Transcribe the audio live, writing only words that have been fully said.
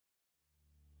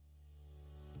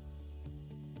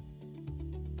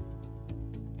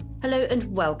Hello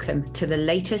and welcome to the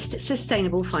latest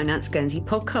Sustainable Finance Guernsey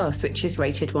podcast, which is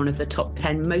rated one of the top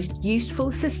 10 most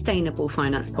useful sustainable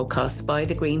finance podcasts by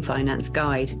the Green Finance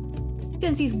Guide.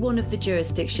 Guernsey is one of the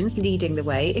jurisdictions leading the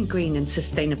way in green and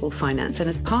sustainable finance, and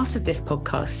as part of this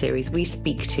podcast series, we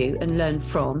speak to and learn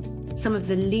from some of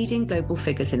the leading global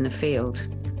figures in the field.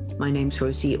 My name's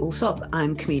Rosie Alsop.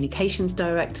 I'm Communications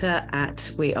Director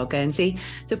at We Are Guernsey,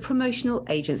 the promotional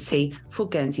agency for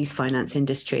Guernsey's finance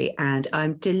industry. And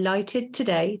I'm delighted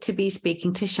today to be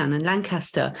speaking to Shannon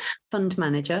Lancaster, Fund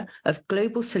Manager of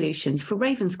Global Solutions for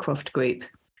Ravenscroft Group.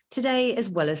 Today, as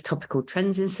well as topical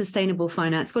trends in sustainable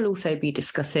finance, we'll also be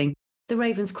discussing the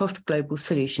Ravenscroft Global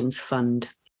Solutions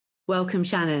Fund. Welcome,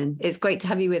 Shannon. It's great to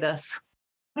have you with us.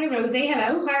 Hi, Rosie.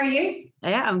 Hello. How are you?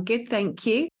 Yeah, I'm good. Thank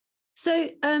you. So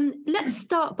let's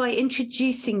start by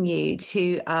introducing you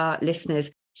to our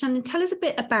listeners. Shannon, tell us a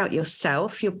bit about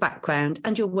yourself, your background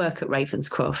and your work at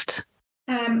Ravenscroft.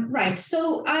 Right.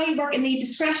 So I work in the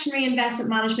discretionary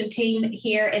investment management team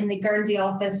here in the Guernsey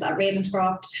office at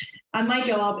Ravenscroft. And my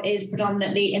job is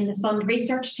predominantly in the fund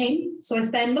research team. So I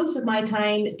spend most of my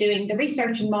time doing the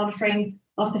research and monitoring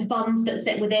of the funds that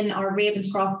sit within our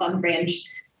Ravenscroft fund range.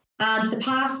 And the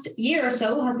past year or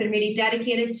so has been really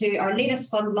dedicated to our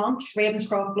latest fund launch,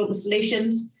 Ravenscroft Global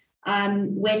Solutions,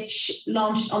 which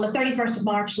launched on the 31st of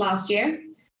March last year.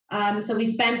 So we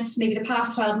spent maybe the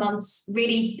past 12 months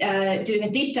really doing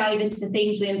a deep dive into the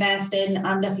themes we invest in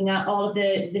and looking at all of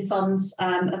the funds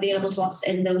available to us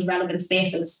in those relevant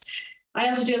spaces. I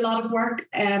also do a lot of work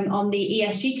on the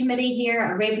ESG committee here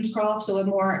at Ravenscroft, so a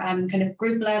more kind of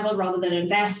group level rather than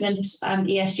investment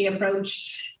ESG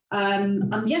approach.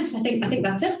 And yes, I think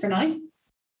that's it for now.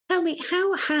 Tell me,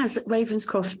 how has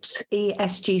Ravenscroft's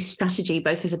ESG strategy,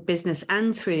 both as a business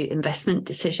and through investment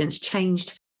decisions,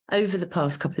 changed over the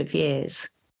past couple of years?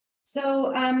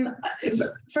 So,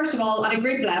 first of all, at a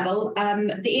group level,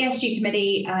 the ESG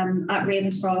committee at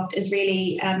Ravenscroft is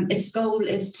really, its goal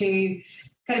is to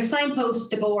kind of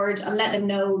signpost the board and let them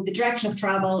know the direction of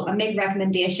travel and make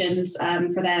recommendations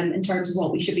for them in terms of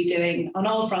what we should be doing on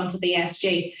all fronts of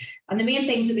ESG. And the main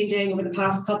things we've been doing over the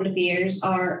past couple of years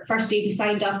are, firstly, we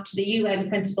signed up to the UN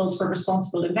Principles for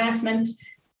Responsible Investment,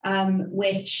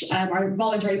 which are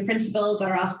voluntary principles that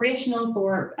are aspirational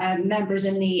for members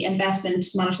in the investment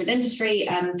management industry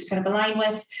to kind of align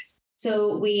with.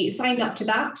 So we signed up to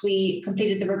that. We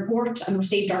completed the report and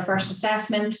received our first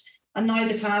assessment. And now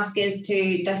the task is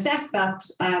to dissect that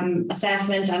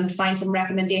assessment and find some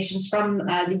recommendations from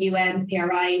the UN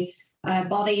PRI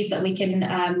bodies that we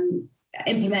can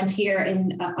implement here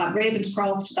at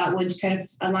Ravenscroft that would kind of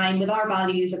align with our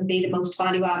values and be the most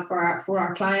value add for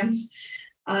our clients.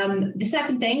 The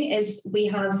second thing is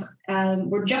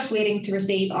we're just waiting to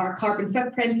receive our carbon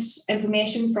footprint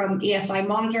information from ESI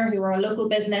Monitor, who are a local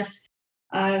business.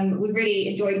 We really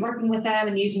enjoyed working with them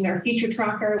and using their future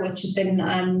tracker, which has been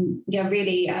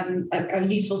really a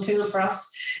useful tool for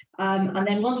us. And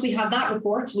then once we have that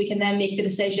report, we can then make the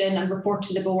decision and report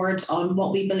to the board on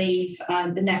what we believe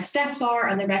the next steps are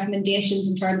and the recommendations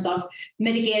in terms of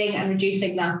mitigating and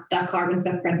reducing that carbon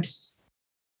footprint.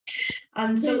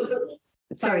 And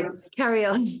sorry, carry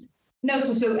on. No,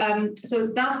 so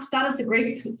that is the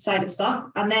group side of stuff.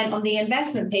 And then on the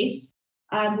investment piece,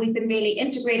 we've been really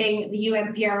integrating the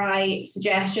UNPRI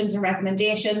suggestions and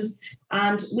recommendations,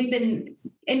 and we've been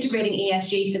integrating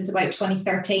ESG since about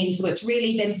 2013. So it's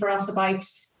really been for us about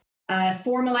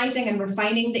formalising and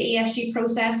refining the ESG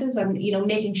processes and,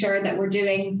 making sure that we're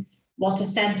doing what's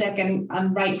authentic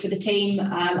and right for the team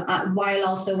while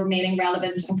also remaining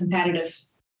relevant and competitive.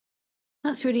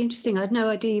 That's really interesting. I had no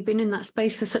idea you've been in that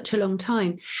space for such a long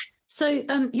time. So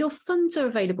your funds are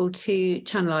available to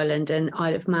Channel Island and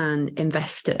Isle of Man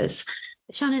investors.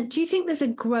 Shannon, do you think there's a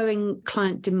growing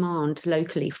client demand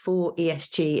locally for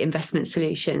ESG investment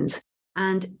solutions?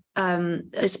 And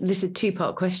this is a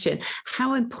two-part question.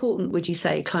 How important would you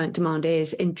say client demand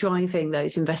is in driving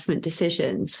those investment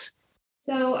decisions?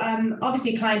 So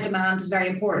obviously client demand is very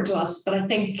important to us, but I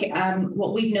think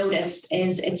what we've noticed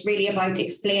is it's really about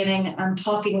explaining and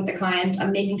talking with the client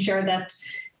and making sure that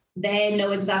they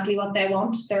know exactly what they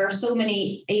want. There are so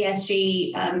many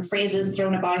ESG phrases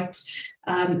thrown about.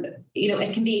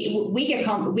 It can be, we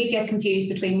get confused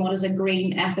between what is a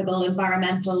green, ethical,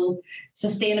 environmental,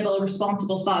 sustainable,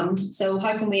 responsible fund. So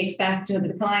how can we expect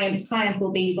the client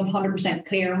will be 100%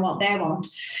 clear on what they want?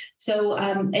 So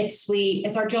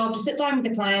it's our job to sit down with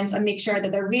the client and make sure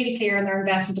that they're really clear on their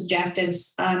investment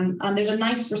objectives. And there's a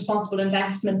nice responsible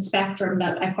investment spectrum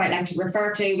that I quite like to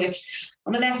refer to, which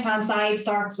on the left-hand side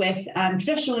starts with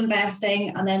traditional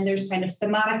investing, and then there's kind of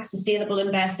thematic sustainable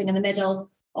investing in the middle,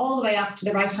 all the way up to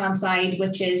the right-hand side,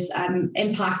 which is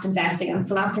impact investing and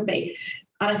philanthropy.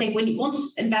 And I think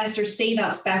once investors see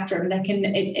that spectrum,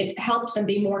 it helps them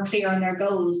be more clear on their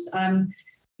goals.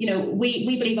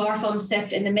 We believe our funds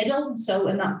sit in the middle, so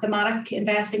in that thematic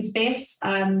investing space,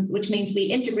 which means we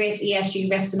integrate ESG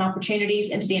risks and opportunities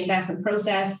into the investment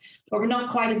process, but we're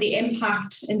not quite at the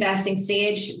impact investing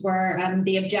stage where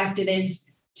the objective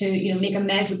is to make a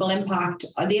measurable impact.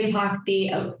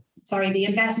 The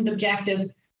investment objective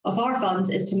of our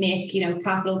funds is to make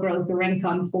capital growth or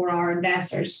income for our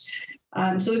investors.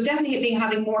 So we've definitely been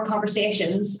having more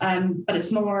conversations, but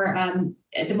it's more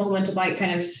at the moment about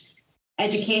kind of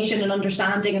education and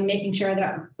understanding and making sure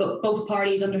that both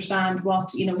parties understand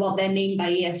what they mean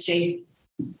by ESG.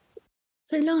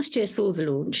 So last year saw the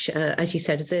launch, as you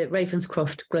said, of the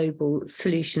Ravenscroft Global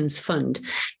Solutions Fund.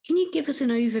 Can you give us an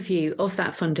overview of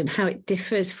that fund and how it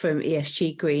differs from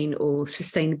ESG green or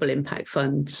sustainable impact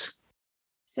funds?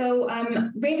 So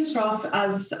Ravenscroft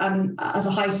as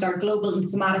a house are global and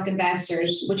thematic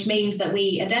investors, which means that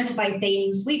we identify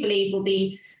themes we believe will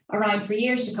be around for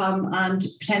years to come and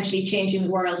potentially changing the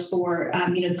world for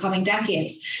the coming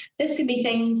decades. This can be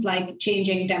things like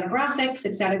changing demographics,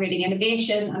 accelerating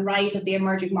innovation, and rise of the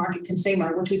emerging market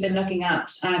consumer, which we've been looking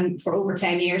at for over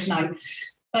 10 years now.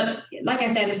 But like I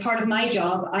said, as part of my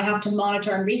job, I have to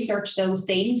monitor and research those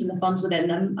themes and the funds within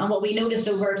them. And what we noticed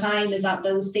over time is that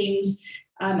those themes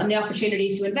and the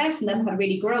opportunities to invest in them had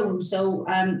really grown. So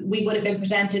we would have been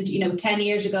presented, 10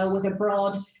 years ago with a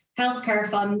broad healthcare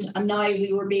fund, and now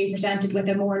we were being presented with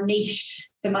a more niche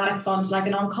thematic fund like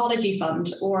an oncology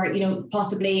fund, or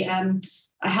possibly a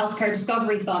healthcare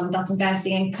discovery fund that's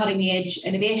investing in cutting edge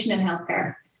innovation in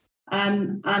healthcare.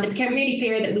 And it became really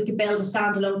clear that we could build a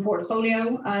standalone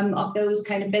portfolio of those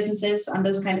kind of businesses and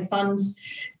those kind of funds.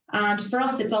 And for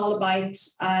us, it's all about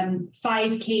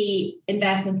 5 key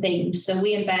investment themes. So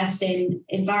we invest in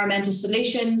environmental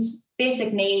solutions,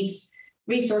 basic needs,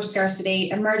 resource scarcity,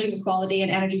 emerging equality,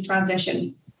 and energy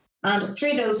transition. And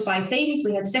through those 5 themes,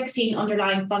 we have 16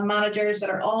 underlying fund managers that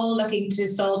are all looking to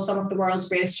solve some of the world's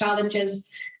greatest challenges.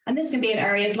 And this can be in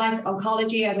areas like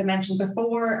oncology, as I mentioned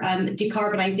before,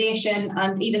 decarbonisation,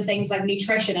 and even things like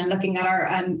nutrition and looking at our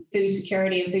food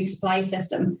security and food supply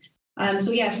system. It's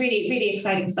really, really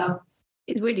exciting stuff.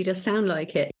 It really does sound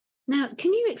like it. Now,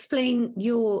 can you explain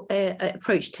your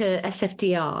approach to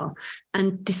SFDR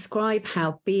and describe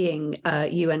how being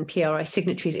UNPRI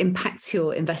signatories impacts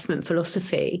your investment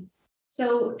philosophy?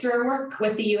 So through our work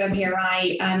with the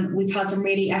UNPRI, we've had some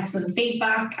really excellent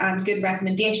feedback and good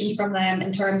recommendations from them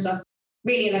in terms of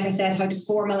really, like I said, how to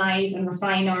formalise and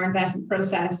refine our investment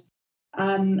process.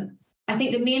 I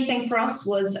think the main thing for us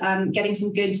was getting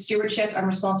some good stewardship and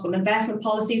responsible investment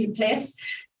policies in place.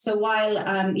 So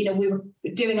while we were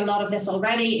doing a lot of this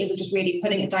already, it was just really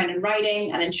putting it down in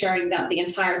writing and ensuring that the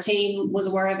entire team was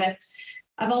aware of it.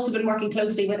 I've also been working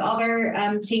closely with other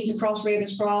teams across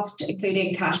Ravenscroft,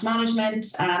 including cash management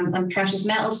and precious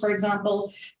metals, for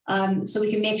example, so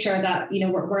we can make sure that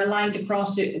we're aligned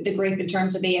across the group in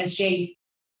terms of ESG.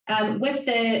 With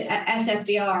the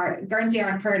SFDR, Guernsey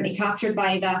aren't currently captured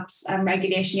by that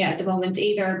regulation yet at the moment,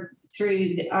 either through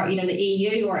the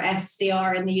EU or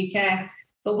SDR in the UK.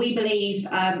 But we believe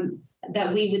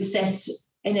that we would sit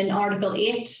in an Article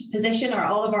 8 position, or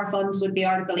all of our funds would be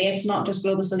Article 8, not just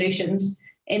Global Solutions,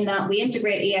 in that we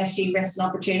integrate ESG risks and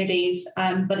opportunities,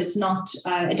 but it's not.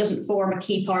 It doesn't form a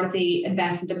key part of the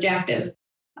investment objective.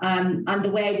 And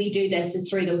the way we do this is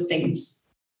through those things.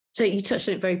 So you touched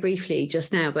on it very briefly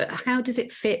just now, but how does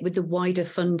it fit with the wider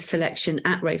fund selection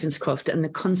at Ravenscroft and the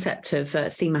concept of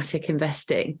thematic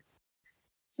investing?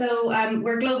 So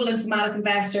we're global and thematic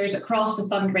investors across the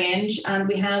fund range, and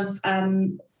we have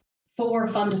 4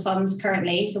 fund of funds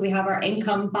currently. So we have our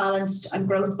income, balanced and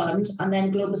growth fund, and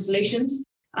then global solutions.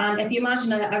 And if you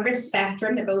imagine a risk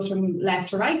spectrum that goes from left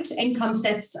to right, income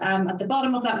sits at the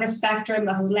bottom of that risk spectrum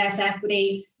that has less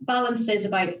equity. Balance is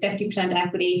about 50%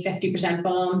 equity, 50%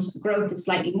 bonds. Growth is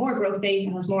slightly more growthy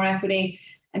and has more equity.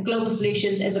 And global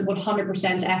solutions is a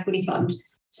 100% equity fund.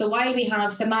 So while we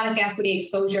have thematic equity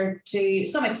exposure to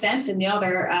some extent in the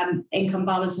other income,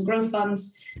 balance and growth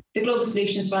funds, the Global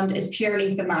Solutions Fund is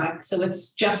purely thematic. So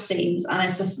it's just themes, and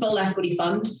it's a full equity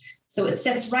fund. So it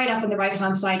sits right up on the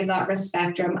right-hand side of that risk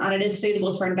spectrum, and it is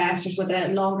suitable for investors with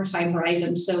a longer time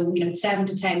horizon. So, 7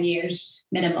 to 10 years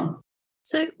minimum.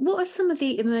 So what are some of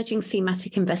the emerging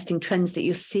thematic investing trends that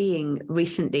you're seeing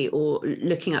recently or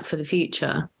looking at for the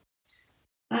future?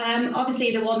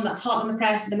 Obviously, the one that's hot in the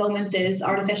press at the moment is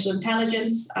artificial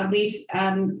intelligence, and we've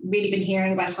really been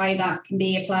hearing about how that can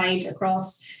be applied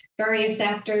across various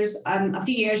sectors. A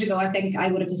few years ago, I think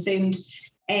I would have assumed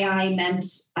AI meant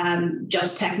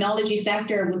just technology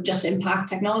sector, would just impact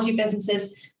technology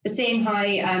businesses, but seeing how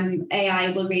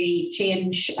AI will really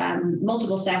change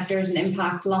multiple sectors and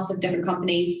impact lots of different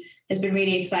companies has been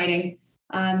really exciting.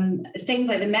 Things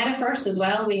like the metaverse as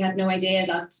well. We had no idea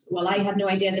I had no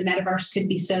idea the metaverse could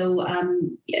be so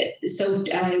kind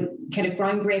of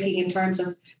groundbreaking in terms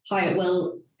of how it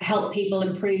will help people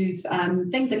improve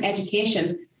things like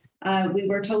education. We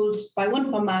were told by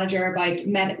one fund manager about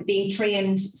being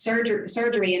trained,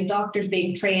 surgery and doctors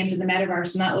being trained in the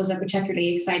metaverse, and that was a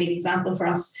particularly exciting example for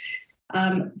us.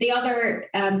 The other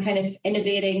kind of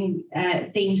innovating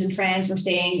themes and trends we're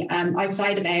seeing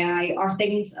outside of AI are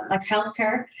things like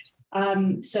healthcare.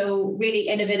 So really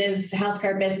innovative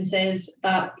healthcare businesses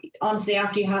that honestly,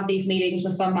 after you have these meetings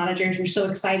with fund managers, you're so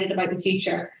excited about the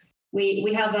future.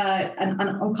 We have an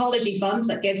oncology fund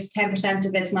that gives 10%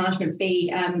 of its management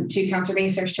fee to cancer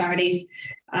research charities.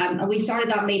 And we started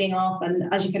that meeting off,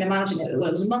 and as you can imagine, it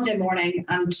was a Monday morning,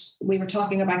 and we were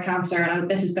talking about cancer, and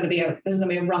this is going to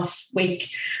be a rough week.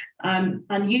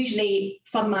 And usually,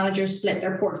 fund managers split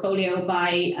their portfolio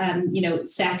by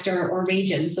sector or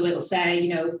region. So it'll say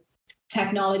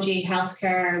technology,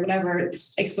 healthcare, whatever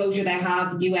exposure they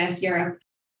have, US, Europe.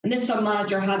 And this fund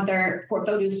manager had their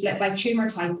portfolio split by tumour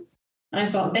type. And I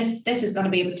thought, this is going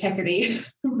to be a particularly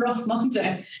rough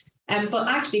Monday. But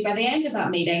actually, by the end of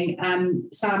that meeting,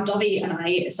 Sam Dovey and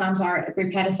I, Sam's our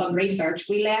group head of fund research,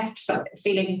 we left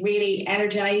feeling really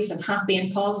energised and happy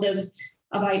and positive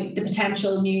about the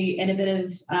potential new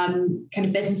innovative kind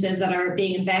of businesses that are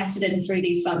being invested in through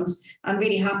these funds, and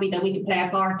really happy that we could play a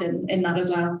part in that as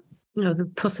well. The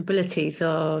possibilities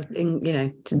are,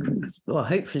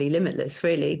 hopefully limitless,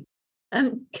 really.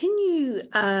 Can you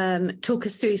talk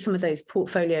us through some of those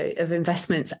portfolio of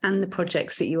investments and the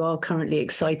projects that you are currently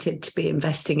excited to be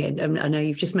investing in? I know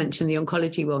you've just mentioned the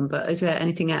oncology one, but is there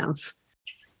anything else?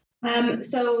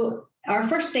 So our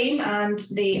first theme and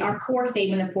our core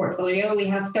theme in the portfolio, we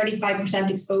have 35%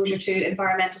 exposure to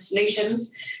environmental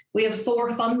solutions. We have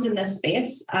 4 funds in this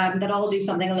space that all do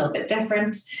something a little bit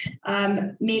different.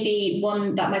 Maybe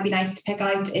one that might be nice to pick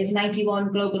out is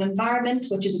 91 Global Environment,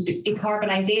 which is a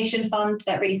decarbonisation fund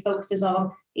that really focuses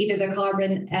on either the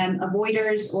carbon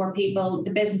avoiders or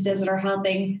the businesses that are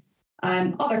helping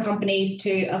other companies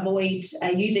to avoid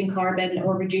using carbon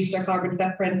or reduce their carbon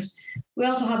footprint. We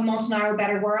also have Montanaro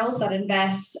Better World that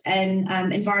invests in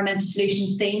environmental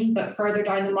solutions theme, but further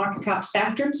down the market cap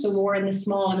spectrum, so more in the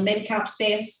small and mid cap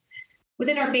space.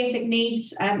 Within our basic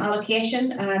needs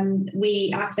allocation,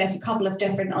 we access a couple of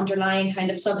different underlying kind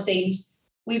of sub-themes.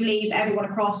 We believe everyone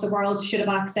across the world should have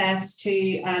access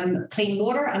to clean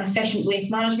water and efficient waste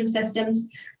management systems.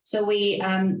 So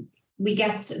we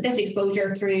get this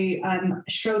exposure through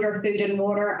Schroeder Food and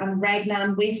Water and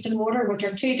Regnan Waste and Water, which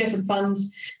are 2 different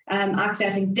funds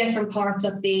accessing different parts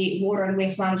of the water and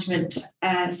waste management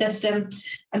system.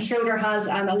 And Schroeder has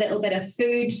a little bit of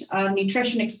food and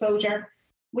nutrition exposure.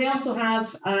 We also have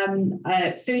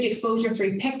food exposure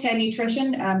through Pictet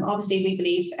Nutrition. Obviously, we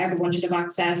believe everyone should have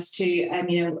access to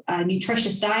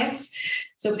nutritious diets.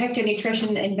 So Pictet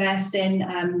Nutrition invests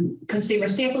in consumer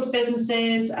staples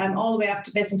businesses, all the way up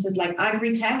to businesses like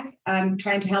agri-tech,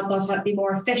 trying to help us be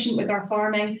more efficient with our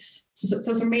farming. So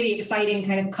some really exciting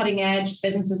kind of cutting edge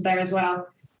businesses there as well.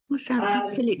 That sounds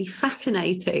absolutely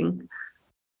fascinating.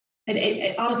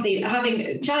 It honestly,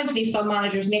 having challenged these fund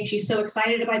managers makes you so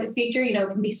excited about the future. It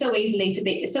can be so easy to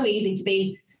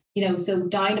be so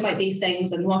down about these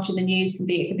things, and watching the news can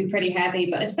be pretty heavy.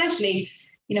 But especially,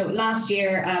 last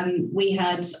year we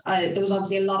had there was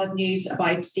obviously a lot of news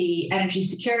about the energy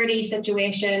security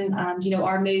situation and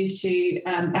our move to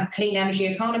a clean energy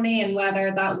economy, and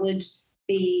whether that would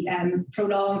be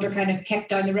prolonged or kind of kicked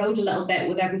down the road a little bit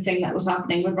with everything that was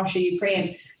happening with Russia,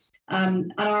 Ukraine.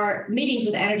 And our meetings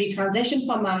with energy transition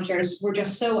fund managers were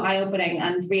just so eye-opening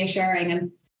and reassuring.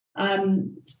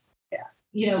 And,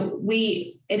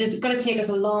 it is going to take us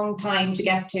a long time to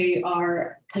get to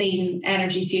our clean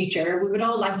energy future. We would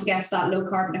all like to get to that low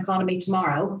carbon economy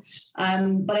tomorrow.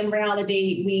 But in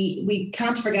reality, we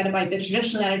can't forget about the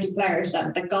traditional energy players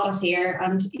that got us here.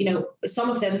 And, some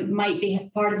of them might be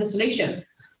part of the solution.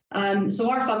 So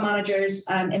our fund managers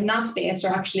in that space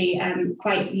are actually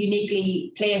quite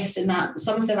uniquely placed in that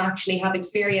some of them actually have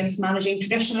experience managing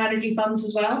traditional energy funds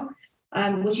as well,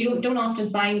 which you don't often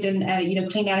find in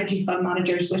clean energy fund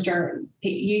managers, which are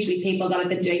usually people that have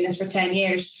been doing this for 10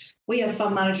 years. We have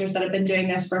fund managers that have been doing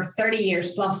this for 30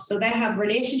 years plus. So they have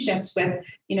relationships with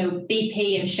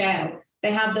BP and Shell.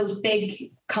 They have those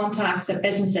big contacts at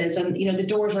businesses, and the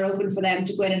doors are open for them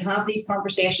to go in and have these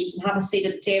conversations and have a seat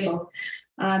at the table.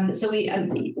 So we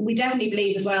definitely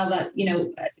believe as well that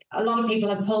a lot of people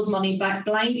have pulled money back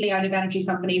blindly out of energy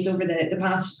companies over the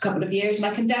past couple of years, and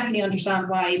I can definitely understand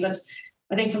why. But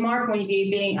I think from our point of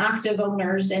view, being active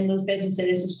owners in those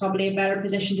businesses is probably a better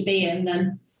position to be in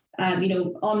than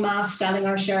en masse selling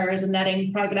our shares and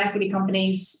letting private equity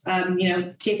companies,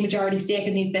 take majority stake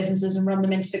in these businesses and run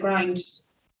them into the ground.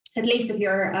 At least if you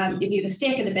have a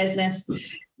stake in the business,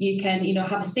 you can,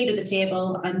 have a seat at the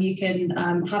table and you can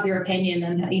have your opinion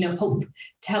and, hope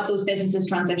to help those businesses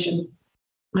transition.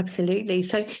 Absolutely.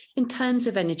 So in terms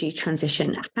of energy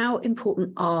transition, how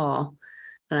important are,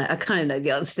 I kind of know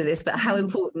the answer to this, but how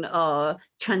important are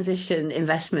transition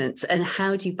investments, and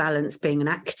how do you balance being an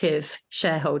active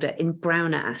shareholder in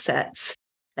browner assets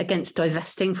against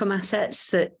divesting from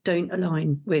assets that don't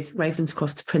align with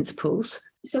Ravenscroft's principles?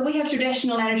 So we have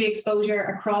traditional energy exposure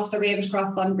across the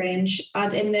Ravenscroft fund range,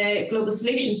 and in the Global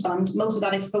Solutions Fund, most of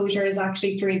that exposure is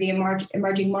actually through the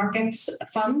emerging markets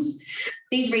funds.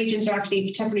 These regions are actually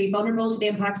particularly vulnerable to the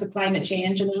impacts of climate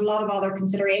change, and there's a lot of other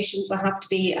considerations that have to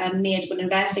be made when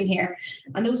investing here.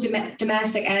 And those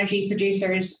domestic energy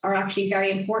producers are actually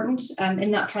very important in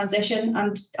that transition,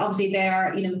 and obviously they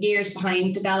are years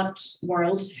behind developed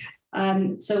world.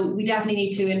 So we definitely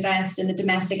need to invest in the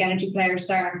domestic energy players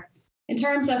there. In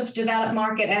terms of developed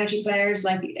market energy players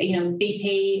like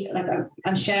BP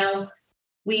and Shell,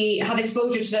 we have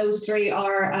exposure to those through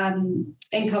our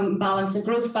income balance and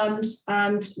growth fund,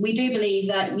 and we do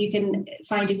believe that you can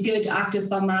find a good active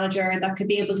fund manager that could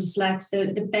be able to select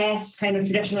the best kind of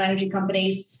traditional energy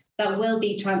companies that will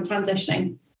be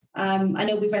transitioning. I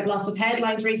know we've read lots of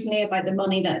headlines recently about the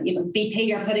money that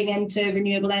BP are putting into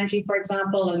renewable energy, for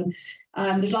example, and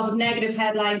there's lots of negative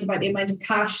headlines about the amount of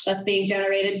cash that's being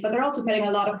generated, but they're also putting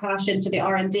a lot of cash into the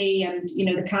R&D and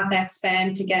the capex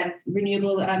spend to get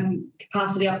renewable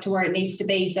capacity up to where it needs to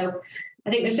be. So I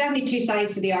think there's definitely two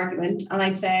sides to the argument, and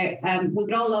I'd say we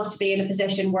would all love to be in a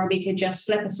position where we could just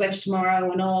flip a switch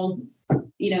tomorrow and all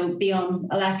be on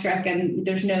electric and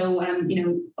there's no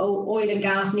oil and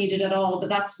gas needed at all, but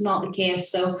that's not the case.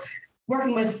 So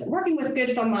working with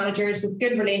good fund managers with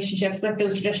good relationships with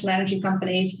those traditional energy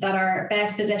companies that are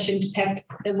best positioned to pick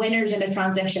the winners in a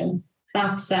transition.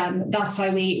 That's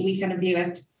how we kind of view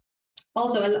it.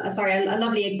 Also, a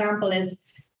lovely example is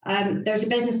there's a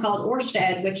business called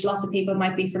Ørsted, which lots of people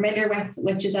might be familiar with,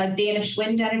 which is a Danish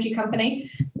wind energy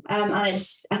company, and I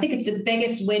think it's the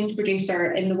biggest wind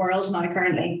producer in the world now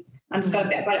currently, and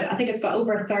it's got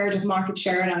over a third of market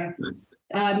share now.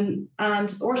 And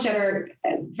Ørsted are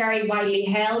very widely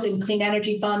held in clean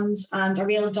energy funds and a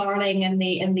real darling in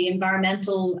the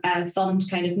environmental fund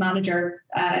kind of manager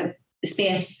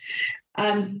space.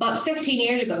 But 15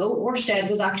 years ago, Ørsted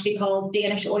was actually called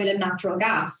Danish Oil and Natural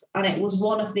Gas, and it was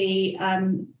one of the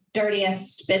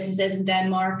dirtiest businesses in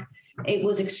Denmark. It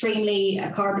was extremely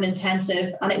carbon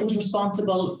intensive, and it was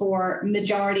responsible for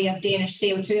majority of Danish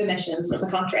CO2 emissions as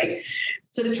a country.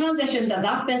 So the transition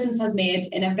that business has made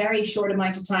in a very short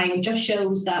amount of time just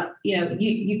shows that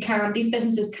these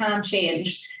businesses can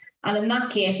change. And in that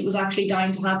case, it was actually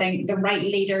down to having the right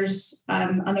leaders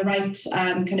and the right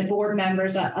kind of board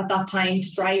members at that time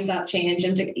to drive that change.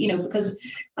 And because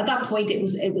at that point it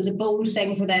was a bold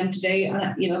thing for them to do,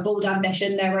 and a bold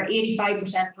ambition. They were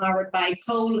 85% powered by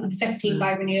coal and 15%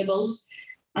 by renewables.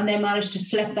 And they managed to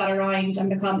flip that around and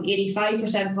become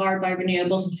 85% powered by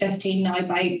renewables and 15% now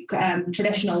by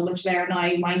traditional, which they're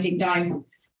now winding down.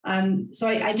 So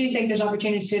I do think there's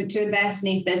opportunity to invest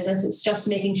in these businesses. It's just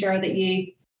making sure that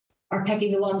you are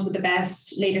picking the ones with the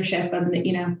best leadership and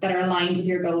that are aligned with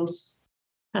your goals.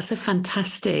 That's a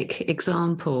fantastic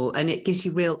example, and it gives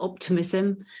you real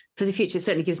optimism for the future. It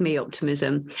certainly gives me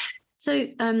optimism. So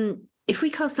if we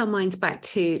cast our minds back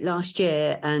to last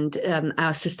year and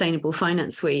our Sustainable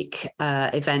Finance Week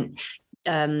event,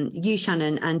 you,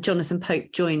 Shannon, and Jonathan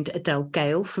Pope joined Adele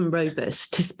Gale from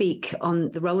Robust to speak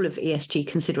on the role of ESG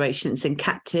considerations in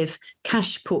captive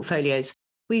cash portfolios.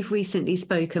 We've recently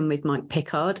spoken with Mike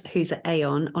Pickard, who's at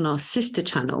Aon, on our sister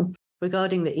channel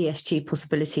regarding the ESG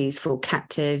possibilities for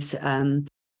captives.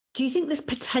 Do you think there's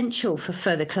potential for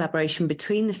further collaboration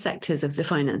between the sectors of the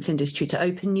finance industry to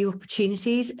open new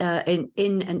opportunities in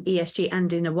an ESG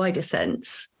and in a wider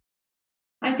sense?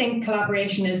 I think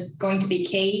collaboration is going to be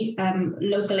key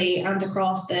locally and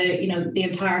across the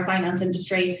entire finance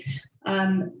industry.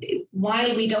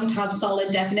 While we don't have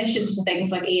solid definitions for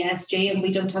things like ESG and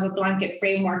we don't have a blanket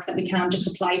framework that we can just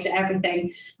apply to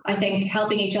everything, I think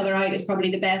helping each other out is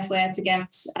probably the best way to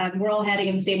get. We're all heading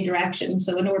in the same direction,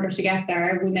 so in order to get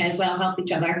there, we may as well help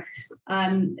each other. I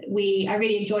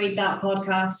really enjoyed that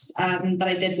podcast that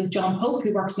I did with John Pope,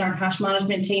 who works in our cash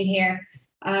management team here.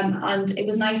 And it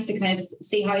was nice to kind of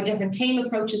see how a different team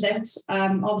approaches it.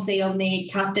 Obviously, on the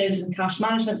captives and cash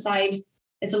management side,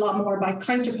 it's a lot more about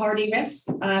counterparty risk.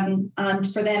 And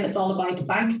for them, it's all about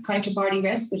bank counterparty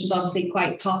risk, which is obviously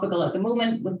quite topical at the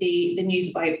moment with the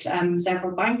news about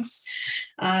several banks,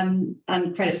 and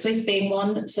Credit Suisse being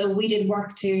one. So we did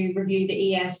work to review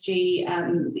the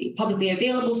ESG publicly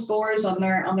available scores on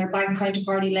their bank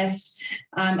counterparty list,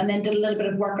 and then did a little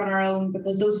bit of work on our own,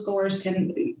 because those scores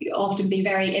can often be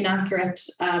very inaccurate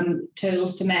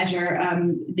tools to measure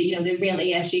the real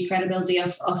ESG credibility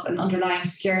of an underlying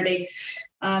security.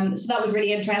 So that was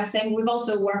really interesting. We've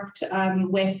also worked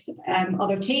with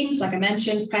other teams, like I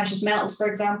mentioned, precious metals, for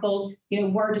example.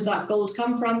 Where does that gold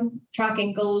come from?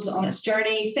 Tracking gold on its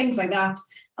journey, things like that.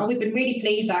 And we've been really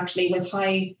pleased, actually, with how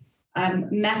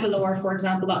Metalor, for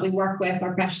example, that we work with,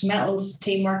 our precious metals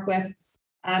team work with,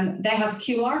 they have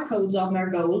QR codes on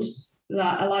their gold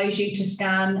that allows you to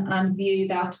scan and view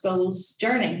that gold's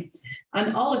journey.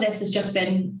 And all of this has just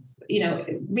been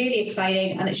really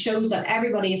exciting, and it shows that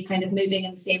everybody is kind of moving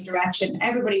in the same direction.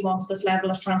 Everybody wants this level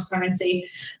of transparency.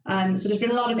 So there's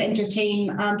been a lot of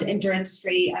inter-team and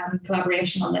inter-industry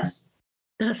collaboration on this.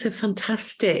 That's a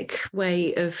fantastic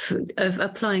way of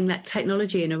applying that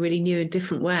technology in a really new and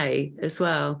different way as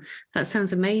well. That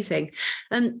sounds amazing.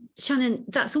 Shannon,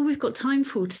 that's all we've got time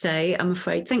for today, I'm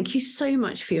afraid. Thank you so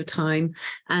much for your time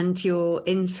and your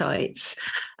insights.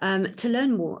 To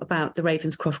learn more about the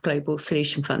Ravenscroft Global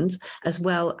Solution Funds, as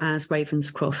well as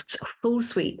Ravenscroft's full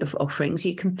suite of offerings,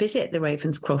 you can visit the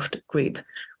Ravenscroft Group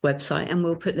website, and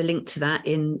we'll put the link to that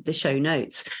in the show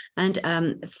notes. And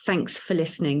thanks for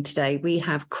listening today. We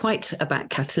have quite a back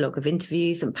catalogue of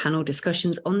interviews and panel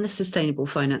discussions on the Sustainable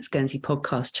Finance Guernsey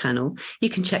podcast channel. You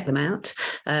can check them out,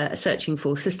 searching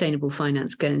for Sustainable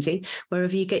Finance Guernsey,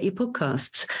 wherever you get your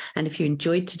podcasts. And if you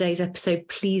enjoyed today's episode,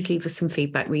 please leave us some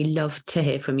feedback. We love to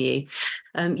hear from you.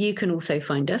 You can also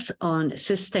find us on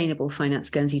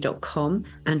sustainablefinanceguernsey.com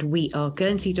and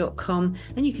weareguernsey.com,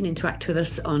 and you can interact with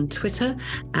us on Twitter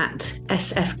at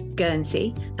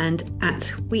 @SFGuernsey and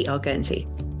at weareguernsey.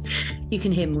 You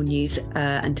can hear more news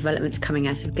and developments coming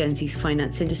out of Guernsey's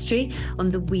finance industry on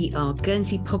the We Are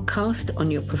Guernsey podcast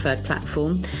on your preferred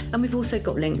platform. And we've also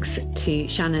got links to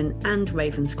Shannon and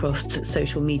Ravenscroft's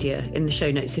social media in the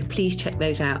show notes, so please check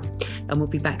those out. And we'll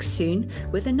be back soon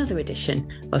with another edition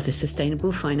of the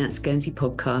Sustainable Finance Guernsey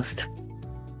podcast.